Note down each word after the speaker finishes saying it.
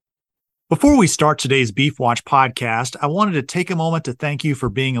Before we start today's Beef Watch podcast, I wanted to take a moment to thank you for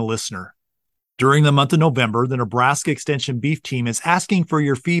being a listener. During the month of November, the Nebraska Extension Beef Team is asking for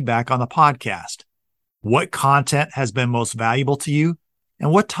your feedback on the podcast. What content has been most valuable to you,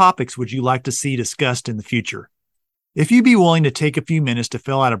 and what topics would you like to see discussed in the future? If you'd be willing to take a few minutes to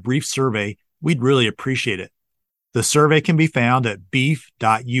fill out a brief survey, we'd really appreciate it. The survey can be found at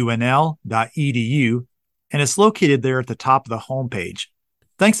beef.unl.edu, and it's located there at the top of the homepage.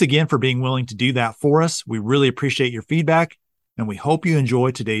 Thanks again for being willing to do that for us. We really appreciate your feedback, and we hope you enjoy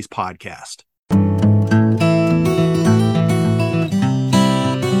today's podcast.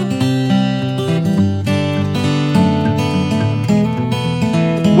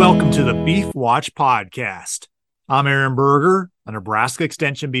 Welcome to the Beef Watch podcast. I'm Aaron Berger, a Nebraska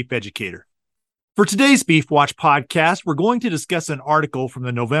Extension beef educator. For today's Beef Watch podcast, we're going to discuss an article from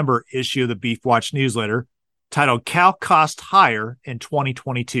the November issue of the Beef Watch newsletter titled Cow Cost Higher in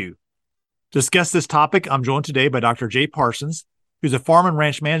 2022. To discuss this topic, I'm joined today by Dr. Jay Parsons, who's a farm and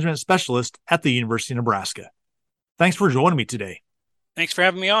ranch management specialist at the University of Nebraska. Thanks for joining me today. Thanks for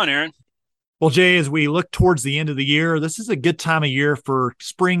having me on, Aaron. Well, Jay, as we look towards the end of the year, this is a good time of year for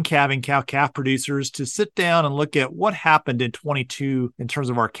spring calving cow-calf producers to sit down and look at what happened in 22 in terms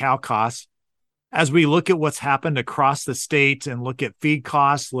of our cow costs. As we look at what's happened across the state and look at feed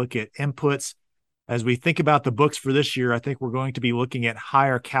costs, look at inputs, as we think about the books for this year, I think we're going to be looking at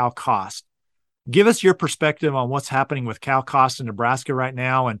higher cow costs. Give us your perspective on what's happening with cow costs in Nebraska right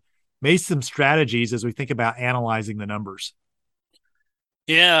now and maybe some strategies as we think about analyzing the numbers.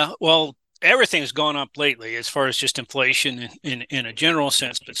 Yeah, well, everything's gone up lately as far as just inflation in a general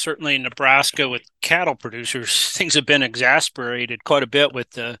sense, but certainly in Nebraska with cattle producers, things have been exacerbated quite a bit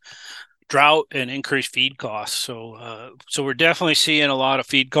with the drought and increased feed costs. So we're definitely seeing a lot of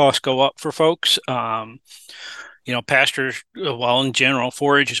feed costs go up for folks. Pastures, well, in general,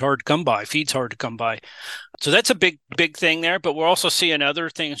 forage is hard to come by. Feed's hard to come by. So that's a big thing there. But we're also seeing other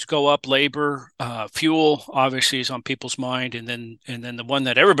things go up. Labor, fuel, obviously, is on people's mind. And then the one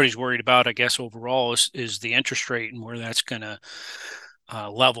that everybody's worried about, I guess, overall is the interest rate and where that's going to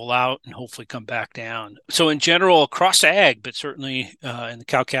level out and hopefully come back down. So in general, across ag, but certainly in the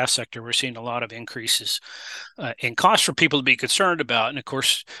cow-calf sector, we're seeing a lot of increases in costs for people to be concerned about. And of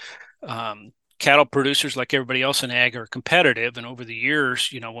course, cattle producers, like everybody else in ag, are competitive. And over the years,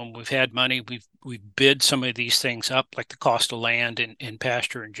 when we've had money, we've bid some of these things up, like the cost of land and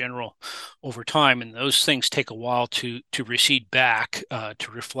pasture in general over time. And those things take a while to recede back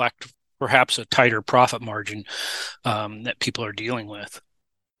to reflect perhaps a tighter profit margin that people are dealing with.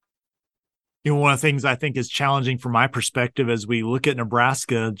 One of the things I think is challenging from my perspective as we look at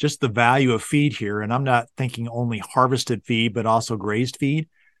Nebraska, just the value of feed here. And I'm not thinking only harvested feed, but also grazed feed.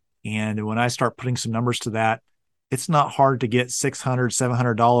 And when I start putting some numbers to that, it's not hard to get $600,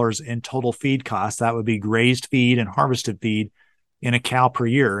 $700 in total feed costs. That would be grazed feed and harvested feed in a cow per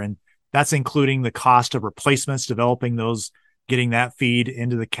year. And that's including the cost of replacements, developing those, getting that feed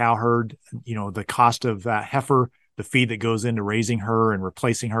into the cow herd, the cost of that heifer, the feed that goes into raising her and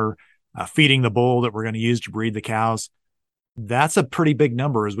replacing her, feeding the bull that we're going to use to breed the cows. That's a pretty big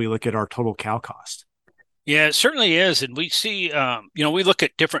number as we look at our total cow cost. Yeah, it certainly is. And we see, we look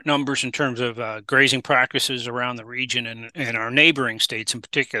at different numbers in terms of grazing practices around the region and our neighboring states in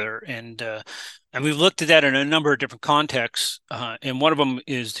particular. And we've looked at that in a number of different contexts. And one of them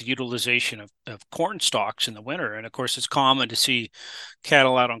is the utilization of corn stalks in the winter. And of course, it's common to see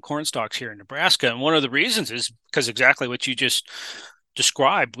cattle out on corn stalks here in Nebraska. And one of the reasons is because exactly what you just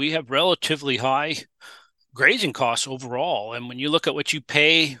described, we have relatively high grazing costs overall. And when you look at what you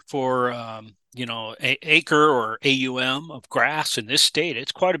pay for, acre or AUM of grass in this state,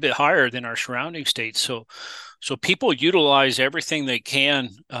 it's quite a bit higher than our surrounding states. So people utilize everything they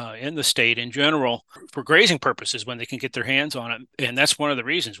can in the state in general for grazing purposes when they can get their hands on it. And that's one of the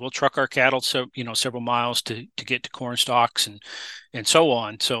reasons we'll truck our cattle, several miles to get to corn stalks and so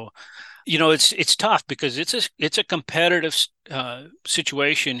on. So, it's tough because it's a competitive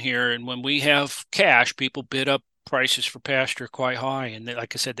situation here. And when we have cash, people bid up prices for pasture quite high, and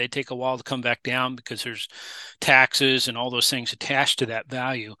like I said, they take a while to come back down because there's taxes and all those things attached to that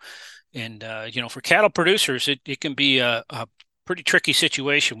value. And for cattle producers, it can be a pretty tricky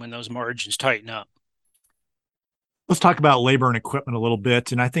situation when those margins tighten up. Let's talk about labor and equipment a little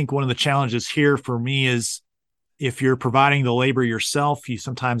bit. And I think one of the challenges here for me is if you're providing the labor yourself, you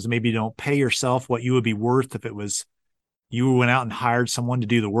sometimes maybe don't pay yourself what you would be worth if it was you went out and hired someone to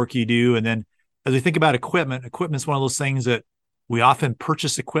do the work you do. And then as we think about equipment is one of those things that we often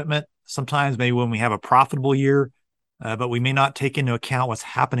purchase equipment, sometimes maybe when we have a profitable year, but we may not take into account what's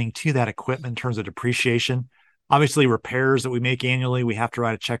happening to that equipment in terms of depreciation. Obviously, repairs that we make annually, we have to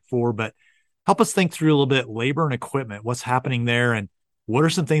write a check for, but help us think through a little bit labor and equipment, what's happening there, and what are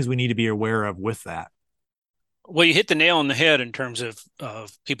some things we need to be aware of with that? Well, you hit the nail on the head in terms of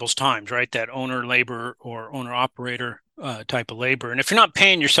people's times, right? That owner labor or owner operator type of labor. And if you're not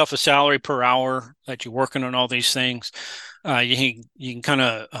paying yourself a salary per hour that you're working on all these things, you can kind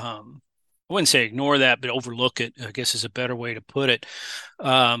of I wouldn't say ignore that, but overlook it, I guess is a better way to put it.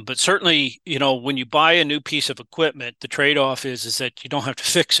 But certainly, when you buy a new piece of equipment, the trade-off is that you don't have to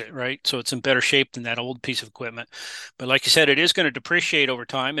fix it, right? So it's in better shape than that old piece of equipment. But like you said, it is going to depreciate over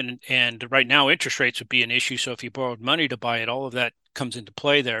time, and right now interest rates would be an issue. So if you borrowed money to buy it, all of that comes into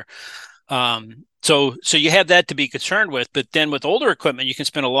play there. So you have that to be concerned with, but then with older equipment, you can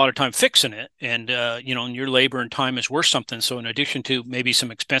spend a lot of time fixing it, and and your labor and time is worth something. So in addition to maybe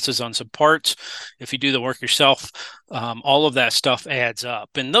some expenses on some parts, if you do the work yourself, all of that stuff adds up,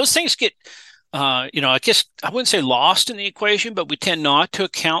 and those things get, I guess I wouldn't say lost in the equation, but we tend not to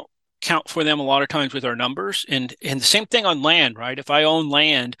count for them a lot of times with our numbers, and the same thing on land, right? If I own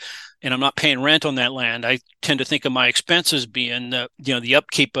land and I'm not paying rent on that land, I tend to think of my expenses being the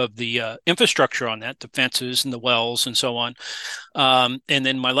upkeep of the infrastructure on that, the fences and the wells and so on, and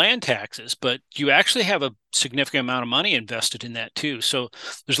then my land taxes. But you actually have a significant amount of money invested in that too. So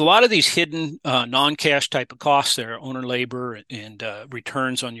there's a lot of these hidden non-cash type of costs there, owner labor and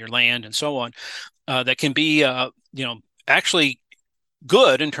returns on your land and so on, that can be actually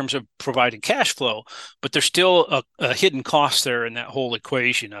good in terms of providing cash flow, but there's still a hidden cost there in that whole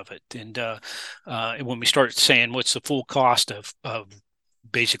equation of it. And when we start saying what's the full cost of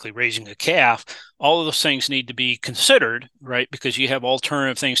basically raising a calf, all of those things need to be considered, right? Because you have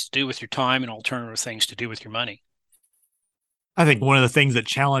alternative things to do with your time and alternative things to do with your money. I think one of the things that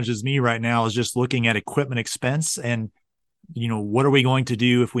challenges me right now is just looking at equipment expense and, what are we going to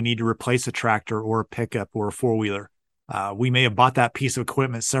do if we need to replace a tractor or a pickup or a four-wheeler? We may have bought that piece of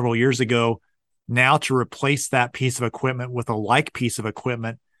equipment several years ago. Now to replace that piece of equipment with a like piece of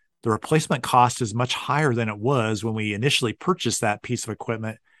equipment, the replacement cost is much higher than it was when we initially purchased that piece of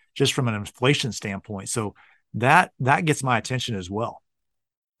equipment, just from an inflation standpoint. So that gets my attention as well.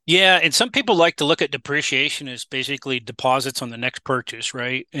 Yeah, and some people like to look at depreciation as basically deposits on the next purchase,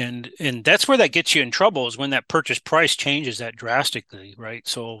 right? And that's where that gets you in trouble, is when that purchase price changes that drastically, right?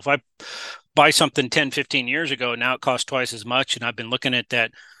 So if I buy something 10, 15 years ago, now it costs twice as much, and I've been looking at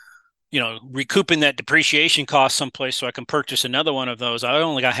that, recouping that depreciation cost someplace so I can purchase another one of those, I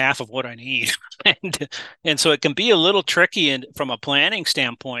only got half of what I need. and so it can be a little tricky from a planning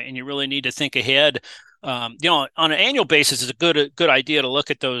standpoint, and you really need to think ahead. On an annual basis, it's a good idea to look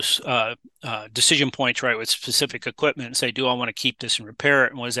at those decision points, right, with specific equipment and say, do I want to keep this and repair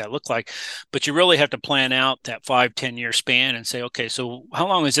it, and what does that look like? But you really have to plan out that 5-10 year span and say, okay, so how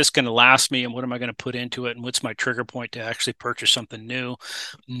long is this going to last me, and what am I going to put into it, and what's my trigger point to actually purchase something new?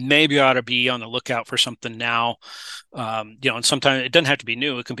 Maybe I ought to be on the lookout for something now. And sometimes it doesn't have to be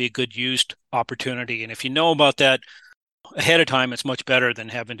new; it can be a good used opportunity. And if you know about that ahead of time, it's much better than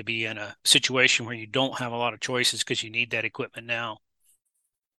having to be in a situation where you don't have a lot of choices because you need that equipment now.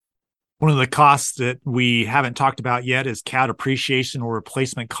 One of the costs that we haven't talked about yet is cow depreciation or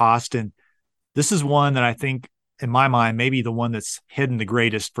replacement cost. And this is one that I think, in my mind, maybe the one that's hidden the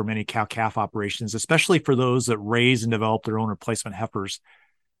greatest for many cow-calf operations, especially for those that raise and develop their own replacement heifers.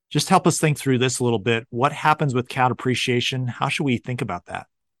 Just help us think through this a little bit. What happens with cow depreciation? How should we think about that?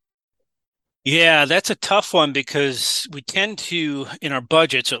 Yeah, that's a tough one because we tend to, in our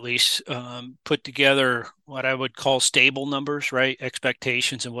budgets at least, put together what I would call stable numbers, right?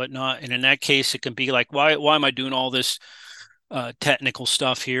 Expectations and whatnot. And in that case, it can be like, why am I doing all this technical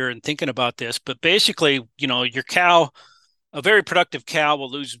stuff here and thinking about this? But basically, your cow, a very productive cow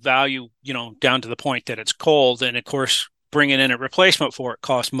will lose value, down to the point that it's cold. And of course, bringing in a replacement for it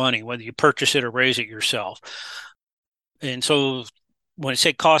costs money, whether you purchase it or raise it yourself. And so when I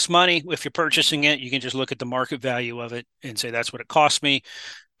say cost money, if you're purchasing it, you can just look at the market value of it and say that's what it cost me.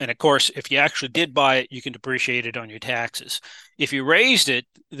 And of course, if you actually did buy it, you can depreciate it on your taxes. If you raised it,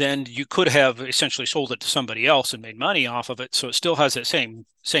 then you could have essentially sold it to somebody else and made money off of it. So it still has that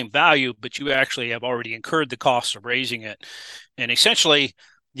same value, but you actually have already incurred the cost of raising it. And essentially,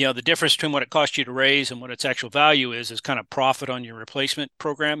 the difference between what it cost you to raise and what its actual value is kind of profit on your replacement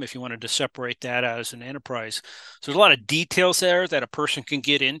program, if you wanted to separate that out as an enterprise. So there's a lot of details there that a person can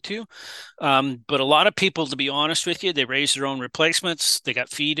get into. But a lot of people, to be honest with you, they raise their own replacements. They got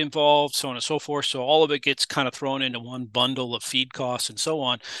feed involved, so on and so forth. So all of it gets kind of thrown into one bundle of feed costs and so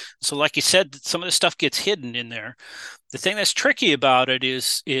on. So like you said, some of this stuff gets hidden in there. The thing that's tricky about it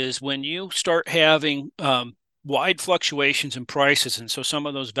is when you start having wide fluctuations in prices, and so some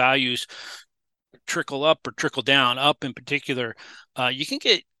of those values trickle up or trickle down. Up in particular, you can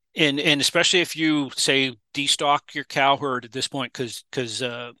get and especially if you say destock your cow herd at this point because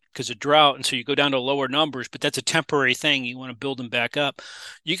of drought, and so you go down to lower numbers, but that's a temporary thing. You want to build them back up.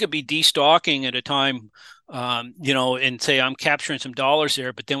 You could be destocking at a time, and say I'm capturing some dollars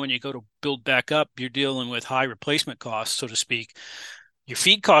there, but then when you go to build back up, you're dealing with high replacement costs, so to speak. Your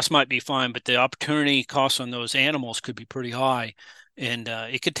feed costs might be fine, but the opportunity costs on those animals could be pretty high. And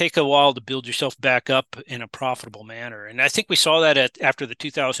it could take a while to build yourself back up in a profitable manner. And I think we saw that after the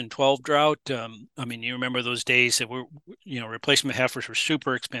 2012 drought. You remember those days that replacement heifers were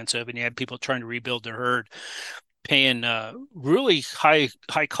super expensive, and you had people trying to rebuild their herd, paying really high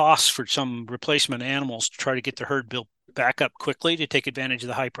costs for some replacement animals to try to get the herd built back up quickly to take advantage of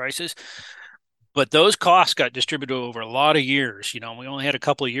the high prices. But those costs got distributed over a lot of years. We only had a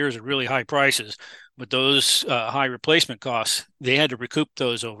couple of years of really high prices, but those high replacement costs, they had to recoup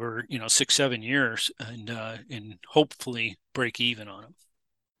those over 6-7 years and hopefully break even on them.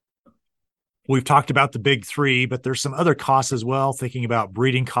 We've talked about the big three, but there's some other costs as well, thinking about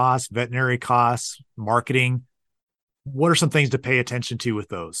breeding costs, veterinary costs, marketing. What are some things to pay attention to with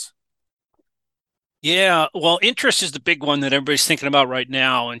those? Yeah, well, interest is the big one that everybody's thinking about right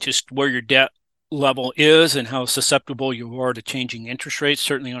now, and just where your debt level is and how susceptible you are to changing interest rates.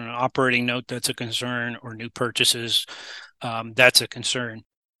 Certainly on an operating note, that's a concern, or new purchases, that's a concern.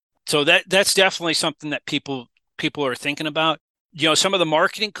 So that's definitely something that people are thinking about. Some of the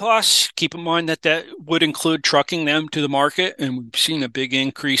marketing costs, keep in mind that would include trucking them to the market. And we've seen a big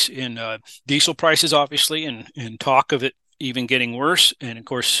increase in diesel prices, obviously, and talk of it even getting worse. And of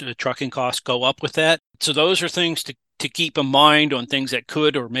course, trucking costs go up with that. So those are things to keep in mind on things that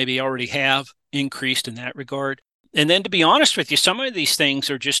could or maybe already have increased in that regard. And then, to be honest with you, some of these things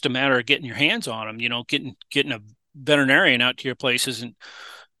are just a matter of getting your hands on them. Getting a veterinarian out to your place isn't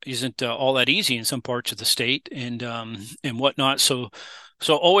all that easy in some parts of the state and whatnot. So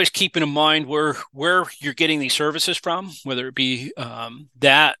always keeping in mind where you're getting these services from, whether it be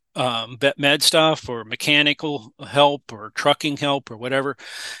vet med stuff or mechanical help or trucking help or whatever,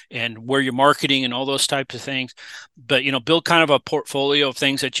 and where you're marketing and all those types of things. But build kind of a portfolio of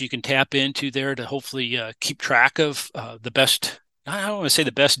things that you can tap into there to hopefully keep track of the best. I don't want to say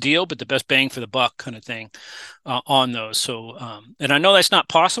the best deal, but the best bang for the buck kind of thing on those. So, and I know that's not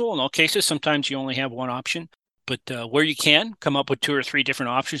possible in all cases. Sometimes you only have one option, but where you can come up with 2 or 3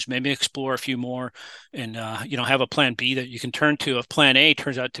 different options, maybe explore a few more, and have a plan B that you can turn to if plan A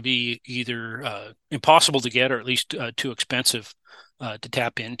turns out to be either impossible to get or at least too expensive to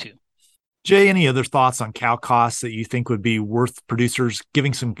tap into. Jay, any other thoughts on cow costs that you think would be worth producers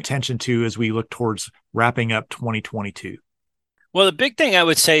giving some attention to as we look towards wrapping up 2022? Well, the big thing I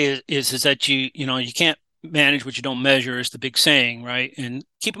would say is that you can't manage what you don't measure, is the big saying, right? And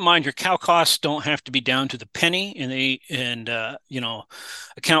keep in mind, your cow costs don't have to be down to the penny, and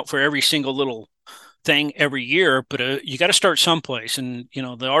account for every single little thing every year, but you got to start someplace. And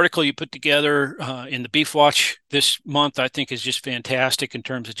the article you put together in the Beef Watch this month, I think, is just fantastic in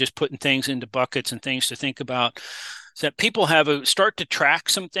terms of just putting things into buckets and things to think about, so that people start to track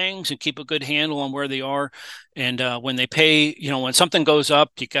some things and keep a good handle on where they are. And when they pay, when something goes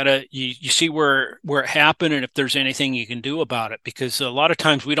up, you see where it happened and if there's anything you can do about it, because a lot of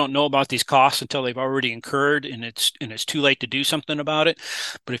times we don't know about these costs until they've already incurred, and it's too late to do something about it.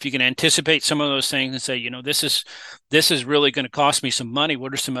 But if you can anticipate some of those things and say, this is really going to cost me some money,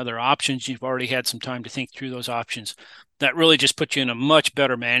 what are some other options? You've already had some time to think through those options. That really just puts you in a much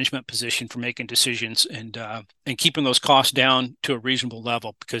better management position for making decisions and keeping those costs down to a reasonable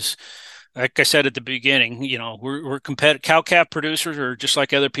level. Because, like I said at the beginning, we're competitive. Cow-calf producers are just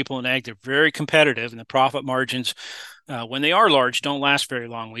like other people in ag. They're very competitive, and the profit margins, when they are large, don't last very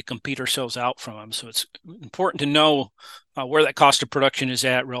long. We compete ourselves out from them. So it's important to know where that cost of production is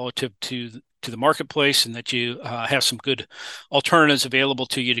at relative to the marketplace, and that you have some good alternatives available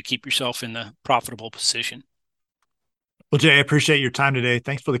to you to keep yourself in the profitable position. Well, Jay, I appreciate your time today.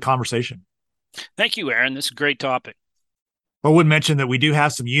 Thanks for the conversation. Thank you, Aaron. This is a great topic. I would mention that we do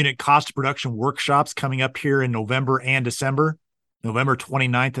have some unit cost of production workshops coming up here in November and December. November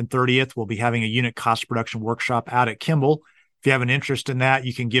 29th and 30th, we'll be having a unit cost of production workshop out at Kimball. If you have an interest in that,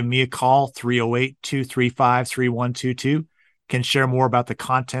 you can give me a call, 308-235-3122. Can share more about the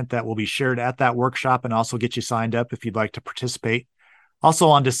content that will be shared at that workshop and also get you signed up if you'd like to participate. Also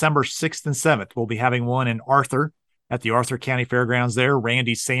on December 6th and 7th, we'll be having one in Arthur at the Arthur County Fairgrounds there.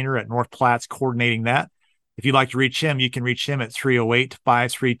 Randy Sainer at North Platte's coordinating that. If you'd like to reach him, you can reach him at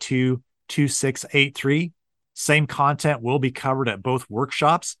 308-532-2683. Same content will be covered at both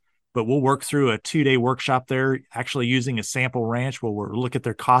workshops, but we'll work through a 2-day workshop there, actually using a sample ranch where we'll look at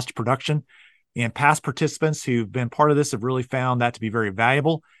their cost of production And past participants who've been part of this have really found that to be very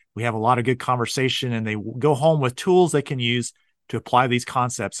valuable. We have a lot of good conversation, and they go home with tools they can use to apply these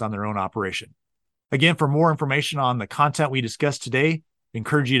concepts on their own operation. Again, for more information on the content we discussed today, I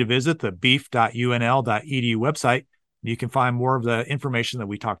encourage you to visit the beef.unl.edu website. You can find more of the information that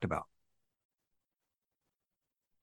we talked about.